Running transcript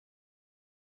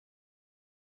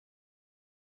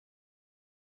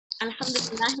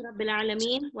Alhamdulillah Rabbil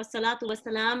Alameen, wassalatu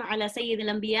wassalam ala Sayyid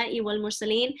al-Anbiya'i wal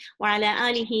Mursaleen, wa ala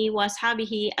alihi wa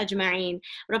ashabihi ajma'een.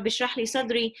 Rabbi shrah li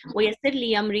sadri, wa yassir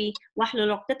li amri,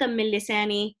 wahlul uqdatam min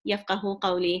lisani, yafqahu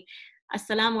qawli.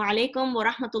 Assalamu alaikum wa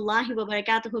rahmatullahi wa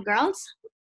barakatuhu, girls.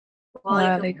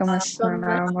 Wa alaikum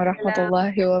assalam wa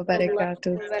rahmatullahi wa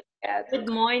barakatuh. Good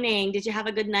morning. Did you have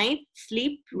a good night?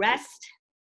 Sleep, rest?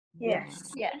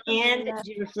 Yes. And did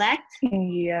you reflect?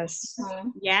 Yes.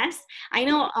 Yes. I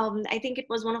know, I think it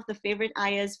was one of the favorite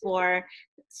ayahs for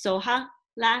Soha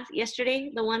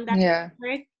yesterday, the one that we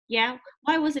heard. Yeah.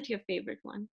 Why was it your favorite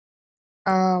one?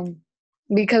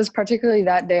 Because particularly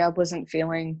that day I wasn't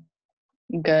feeling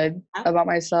good about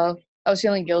myself. I was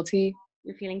feeling guilty.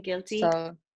 You're feeling guilty?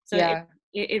 So yeah.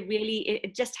 It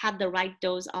really just had the right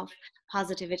dose of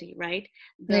positivity, right?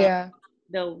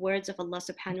 The words of Allah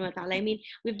subhanahu wa ta'ala. I mean,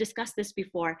 we've discussed this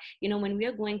before. You know, when we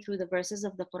are going through the verses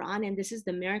of the Quran, and this is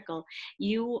the miracle,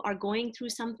 you are going through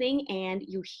something and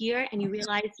you hear and you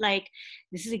realize, like,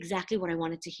 this is exactly what I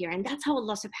wanted to hear. And that's how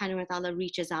Allah subhanahu wa ta'ala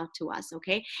reaches out to us,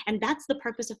 okay? And that's the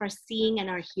purpose of our seeing and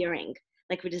our hearing.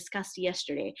 Like we discussed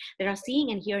yesterday, that our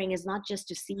seeing and hearing is not just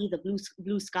to see the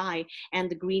blue sky and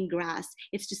the green grass.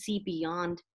 It's to see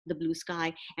beyond the blue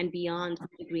sky and beyond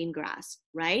the green grass,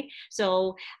 right?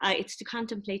 So it's to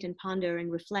contemplate and ponder and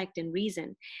reflect and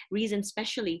reason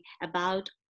especially about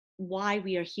why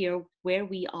we are here, where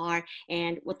we are,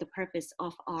 and what the purpose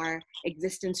of our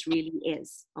existence really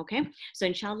is. Okay, so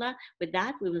inshallah, with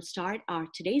that we will start our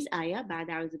today's ayah,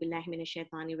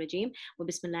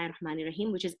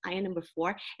 which is ayah number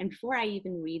 4. And before I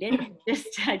even read it,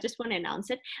 I just want to announce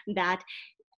it, that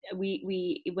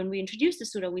we when we introduced the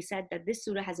surah, we said that this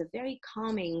surah has a very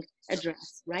calming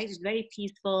address, right? It's very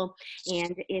peaceful,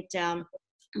 and it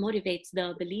motivates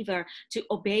the believer to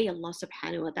obey Allah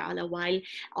subhanahu wa ta'ala, while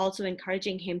also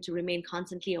encouraging him to remain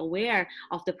constantly aware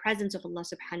of the presence of Allah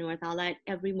subhanahu wa ta'ala at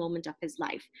every moment of his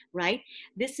life, right?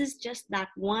 This is just that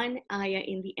one ayah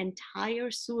in the entire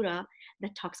surah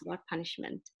that talks about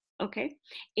punishment. Okay,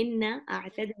 inna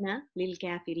a'tadna lil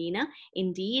kafirina.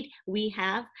 Indeed, we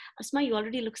have. Asma, you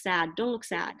already look sad. Don't look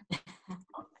sad.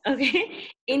 Okay,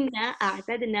 inna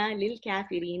a'tadna lil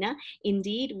kafirina.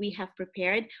 Indeed, we have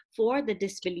prepared for the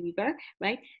disbeliever,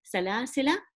 right?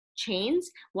 Salasila, chains,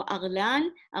 wa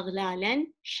aghlalan,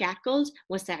 shackles,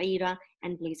 wa sa'ira,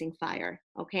 and blazing fire.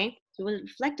 Okay, so we'll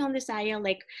reflect on this ayah,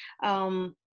 like,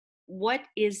 what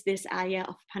is this ayah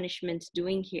of punishment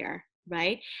doing here,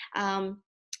 right?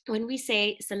 When we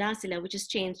say salasila, which is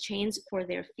chains for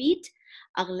their feet,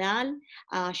 aghlal,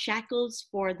 shackles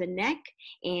for the neck,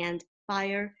 and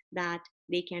fire that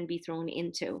they can be thrown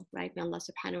into, right? May Allah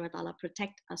subhanahu wa ta'ala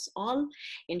protect us all.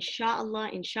 Inshallah,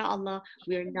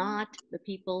 we're not the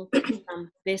people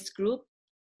from this group.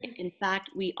 In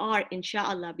fact, we are,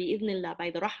 inshallah, bi'idhnillah,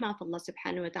 by the rahmah of Allah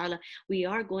subhanahu wa ta'ala, we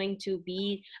are going to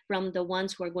be from the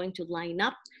ones who are going to line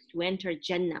up to enter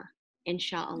Jannah.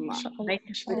 Inshallah, right?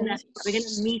 We're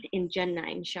gonna meet in Jannah,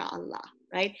 inshallah,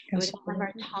 right? And we're gonna have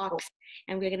our talks,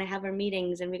 and we're gonna have our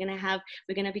meetings, and we're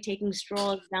gonna be taking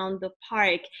strolls down the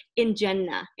park in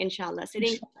Jannah, inshallah,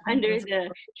 sitting under the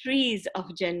trees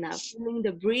of Jannah, feeling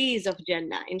the breeze of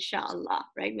Jannah, inshallah,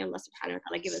 right? May Allah subhanahu wa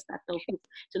ta'ala give us that tawfiq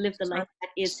to live the life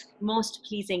that is most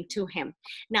pleasing to Him.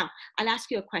 Now, I'll ask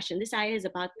you a question. This ayah is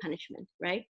about punishment,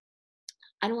 right?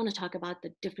 I don't want to talk about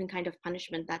the different kind of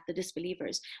punishment that the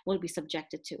disbelievers will be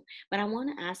subjected to. But I want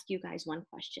to ask you guys one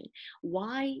question.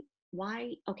 Why,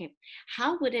 okay,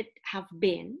 how would it have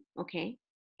been, okay,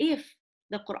 if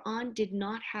the Quran did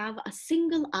not have a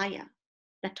single ayah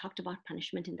that talked about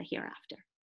punishment in the hereafter?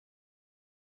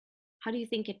 How do you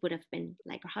think it would have been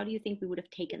like, or how do you think we would have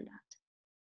taken that?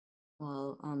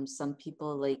 Well, some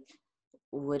people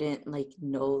wouldn't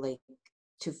know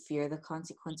to fear the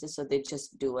consequences, so they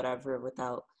just do whatever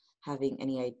without having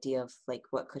any idea of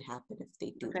what could happen if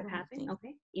they do. What could happen?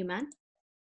 Okay, Iman.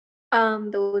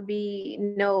 There would be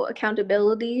no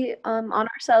accountability on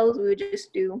ourselves. We would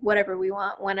just do whatever we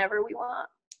want, whenever we want.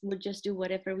 We'll just do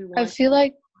whatever we want. I feel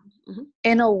like,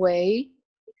 in a way,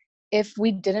 if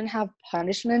we didn't have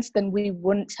punishments, then we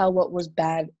wouldn't tell what was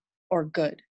bad or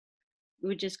good. We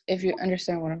would just, if you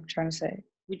understand what I'm trying to say.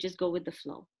 We just go with the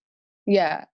flow.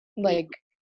 Yeah,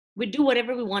 we do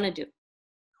whatever we want to do.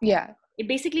 Yeah. It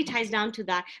basically ties down to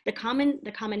that. The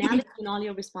commonality in all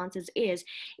your responses is,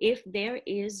 if there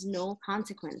is no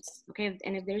consequence, okay,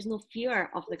 and if there's no fear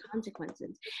of the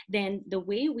consequences, then the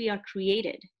way we are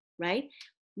created, right,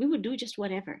 we would do just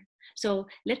whatever. So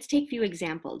let's take a few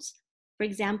examples. For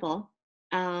example,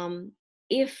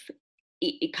 if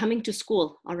coming to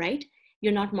school, all right,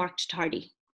 you're not marked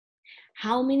tardy.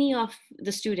 How many of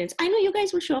the students, I know you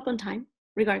guys will show up on time,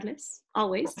 regardless,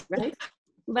 always, right?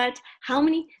 But how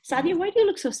many, Sadia, why do you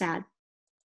look so sad?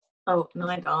 Oh, no,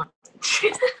 I don't.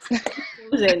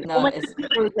 Frozen. No, Oh my it's- God,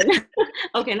 frozen.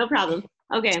 Okay, no problem.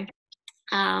 Okay.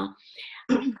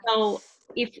 So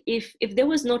if there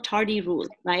was no tardy rule,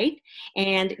 right,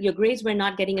 and your grades were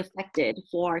not getting affected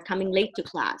for coming late to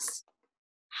class,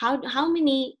 how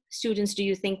many students do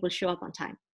you think will show up on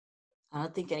time? I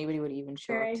don't think anybody would even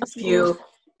show up. Very A few,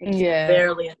 Yeah.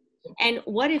 barely. And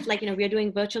what if, like, we're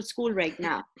doing virtual school right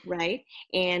now, right?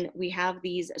 And we have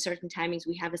these certain timings,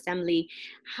 we have assembly.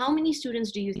 How many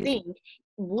students do you think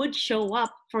would show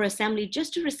up for assembly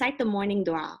just to recite the morning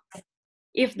dua?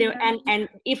 If there, and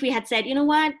if we had said, you know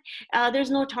what,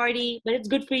 there's no tardy, but it's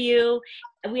good for you.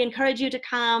 We encourage you to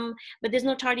come, but there's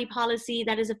no tardy policy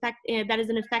that is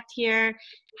in effect here.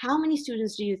 How many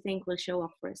students do you think will show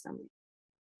up for assembly?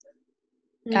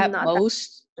 At Not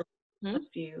most, A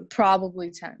few. probably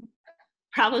 10.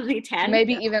 Probably 10.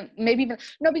 Maybe even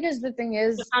no, because the thing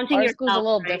is, counting our school's a yourself,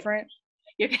 little right? different.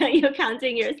 You're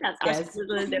counting yourself. Our Yes.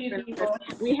 school is a little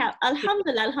different. We have,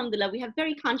 alhamdulillah, we have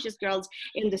very conscious girls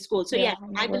in the school. So Yeah,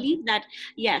 yes, I believe that,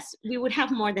 yes, we would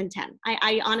have more than 10.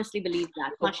 I honestly believe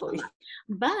that. Hopefully.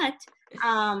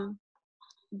 Mashallah.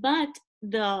 But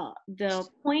the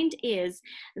point is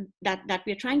that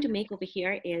we're trying to make over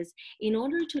here is, in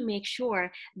order to make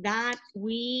sure that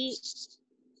we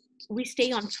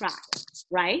stay on track,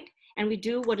 right? And we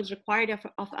do what is required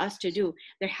of us to do.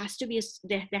 There has to be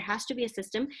a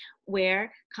system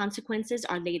where consequences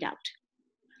are laid out.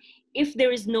 If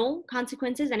there is no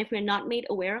consequences, and if we're not made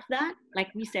aware of that, like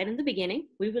we said in the beginning,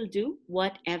 we will do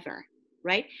whatever,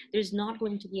 right? There's not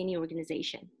going to be any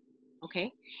organization,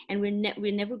 okay? And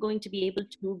we're never going to be able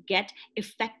to get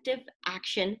effective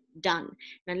action done.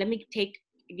 Now let me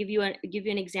give you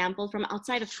an example from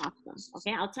outside of classroom.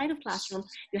 Okay, outside of classroom,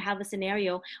 you have a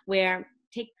scenario where,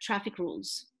 take traffic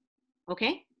rules.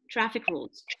 Okay, traffic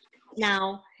rules.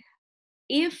 Now,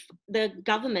 if the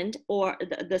government or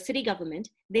the city government,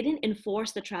 they didn't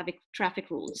enforce the traffic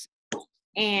rules,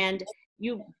 and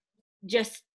you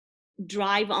just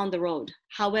drive on the road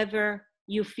however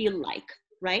you feel like,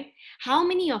 right? How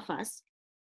many of us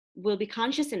will be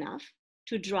conscious enough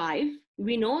to drive?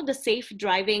 We know the safe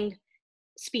driving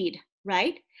speed,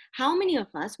 right? How many of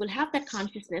us will have that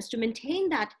consciousness to maintain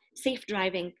that safe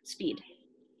driving speed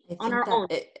on our own?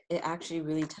 It actually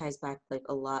really ties back like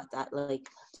a lot, that like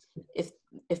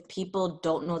if people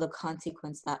don't know the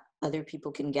consequence that other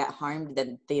people can get harmed,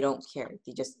 then they don't care.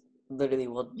 They just literally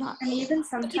will not. And even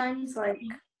sometimes, like,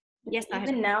 Yes,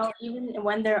 even now, even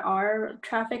when there are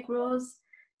traffic rules,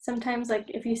 sometimes, like,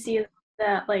 if you see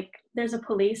that, like, there's a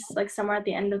police, like, somewhere at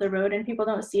the end of the road and people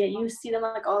don't see it, you see them,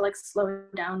 like, all, like, slow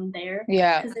down there.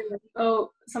 Yeah. Because they're like,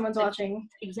 oh, someone's watching.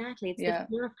 Exactly. It's Yeah. the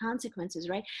fear of consequences,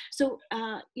 right? So,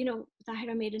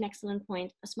 Tahira made an excellent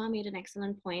point. Asma made an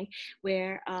excellent point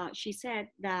where she said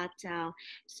that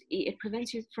it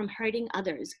prevents you from hurting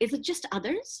others. Is it just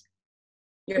others?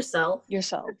 Yourself.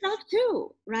 Yourself. Yourself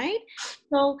too, right?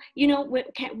 So,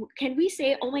 can we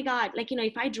say, oh my God, like,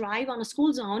 if I drive on a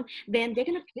school zone, then they're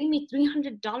going to pay me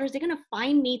 $300. They're going to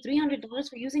fine me $300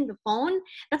 for using the phone.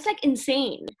 That's like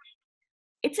insane.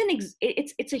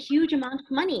 It's a huge amount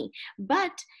of money,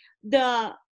 but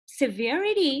the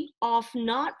severity of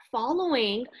not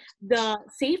following the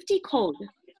safety code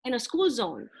in a school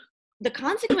zone, the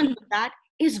consequence of that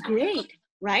is great,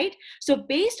 right? So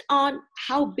based on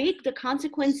how big the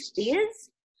consequence is,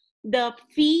 the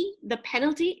fee, the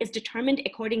penalty is determined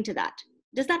according to that.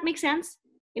 Does that make sense?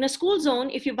 In a school zone,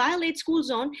 if you violate school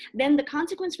zone, then the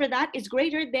consequence for that is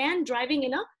greater than driving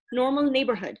in a normal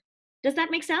neighborhood. Does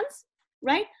that make sense?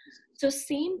 Right? So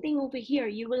same thing over here.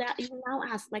 You will now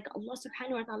ask, like, Allah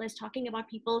subhanahu wa ta'ala is talking about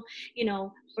people,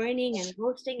 burning and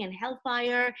roasting and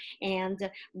hellfire and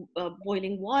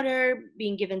boiling water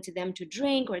being given to them to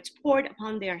drink, or it's poured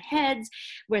upon their heads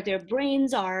where their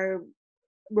brains are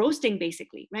roasting,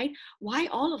 basically, right? Why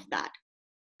all of that?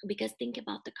 Because think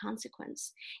about the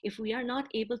consequence. If we are not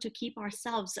able to keep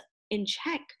ourselves in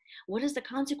check, what is the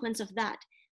consequence of that?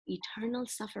 Eternal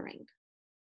suffering.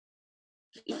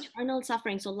 Eternal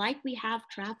suffering. So like we have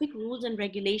traffic rules and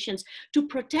regulations to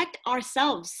protect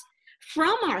ourselves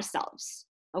from ourselves,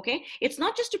 okay? It's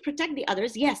not just to protect the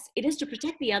others. Yes, it is to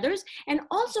protect the others, and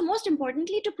also, most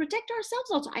importantly, to protect ourselves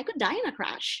also. I could die in a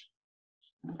crash,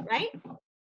 right?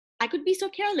 I could be so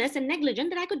careless and negligent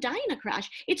that I could die in a crash.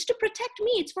 It's to protect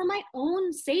me. It's for my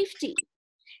own safety.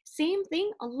 Same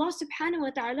thing, Allah subhanahu wa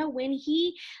ta'ala, when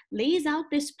He lays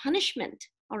out this punishment,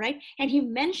 all right, and He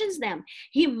mentions them,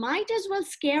 He might as well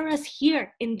scare us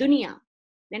here in dunya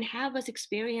than have us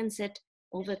experience it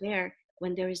over there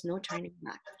when there is no turning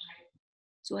back.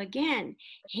 So again,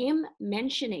 him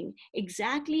mentioning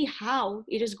exactly how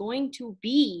it is going to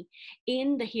be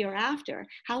in the hereafter,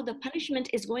 how the punishment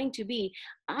is going to be.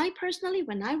 I personally,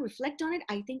 when I reflect on it,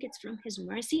 I think it's from his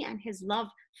mercy and his love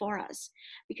for us,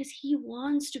 because he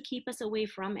wants to keep us away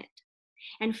from it.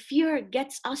 And fear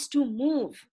gets us to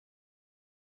move.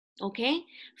 Okay?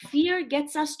 Fear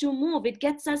gets us to move. It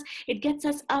gets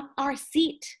us up our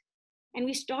seat, and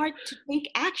we start to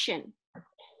take action.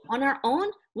 On our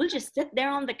own, we'll just sit there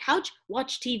on the couch,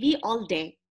 watch TV all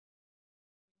day.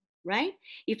 Right?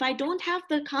 If I don't have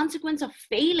the consequence of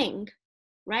failing,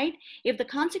 right? If the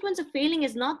consequence of failing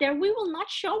is not there, we will not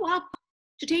show up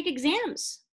to take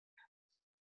exams.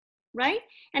 Right?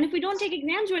 And if we don't take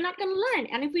exams, we're not going to learn.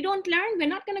 And if we don't learn, we're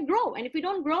not going to grow. And if we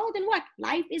don't grow, then what?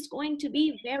 Life is going to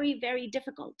be very, very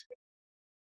difficult.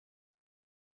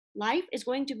 Life is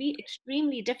going to be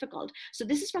extremely difficult. So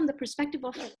this is from the perspective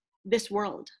of this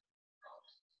world.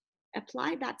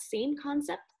 Apply that same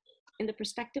concept in the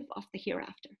perspective of the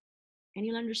hereafter, and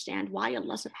you'll understand why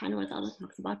Allah subhanahu wa ta'ala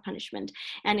talks about punishment.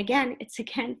 And again, it's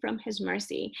again from his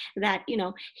mercy that,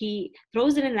 he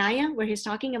throws in an ayah where he's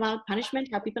talking about punishment,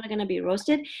 how people are going to be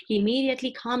roasted. He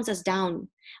immediately calms us down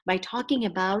by talking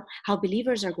about how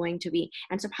believers are going to be.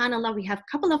 And subhanallah, we have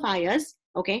a couple of ayahs,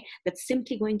 okay, that's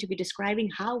simply going to be describing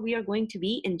how we are going to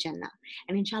be in Jannah.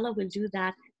 And inshallah, we'll do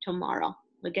that tomorrow.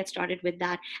 We'll get started with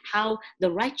that, how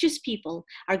the righteous people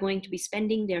are going to be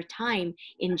spending their time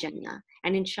in Jannah.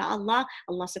 And inshallah,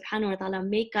 Allah subhanahu wa ta'ala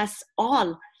make us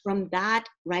all from that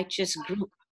righteous group.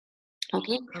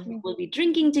 Okay? We'll be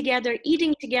drinking together,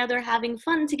 eating together, having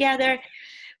fun together,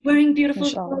 wearing beautiful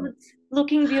clothes,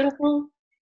 looking beautiful,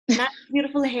 nice,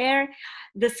 beautiful hair,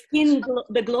 the skin,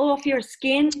 the glow of your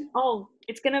skin. Oh,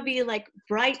 it's going to be like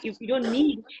bright. You don't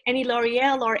need any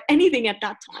L'Oreal or anything at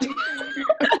that time.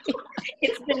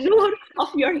 It's the nur of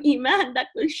your iman that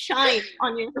will shine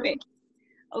on your face.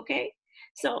 Okay?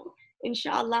 So,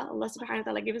 inshallah, Allah subhanahu wa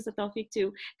ta'ala give us the tawfiq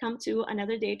to come to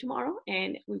another day tomorrow,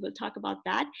 and we will talk about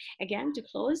that. Again, to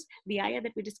close, the ayah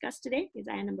that we discussed today is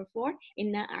ayah number 4.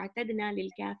 Inna a'tadna lil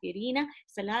kafirina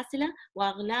salasila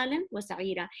wa aghlalan wa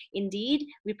sa'ira. Indeed,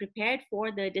 we prepared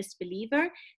for the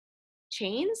disbeliever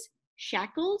chains,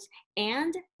 shackles,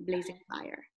 and blazing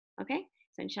fire. Okay?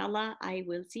 So inshallah, I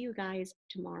will see you guys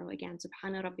tomorrow again.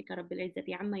 Subhana rabbika rabbil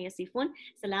izzati amma yasifun.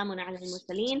 Salamun ala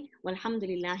al-mursaleen.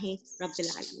 Walhamdulillahi rabbil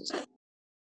alamin.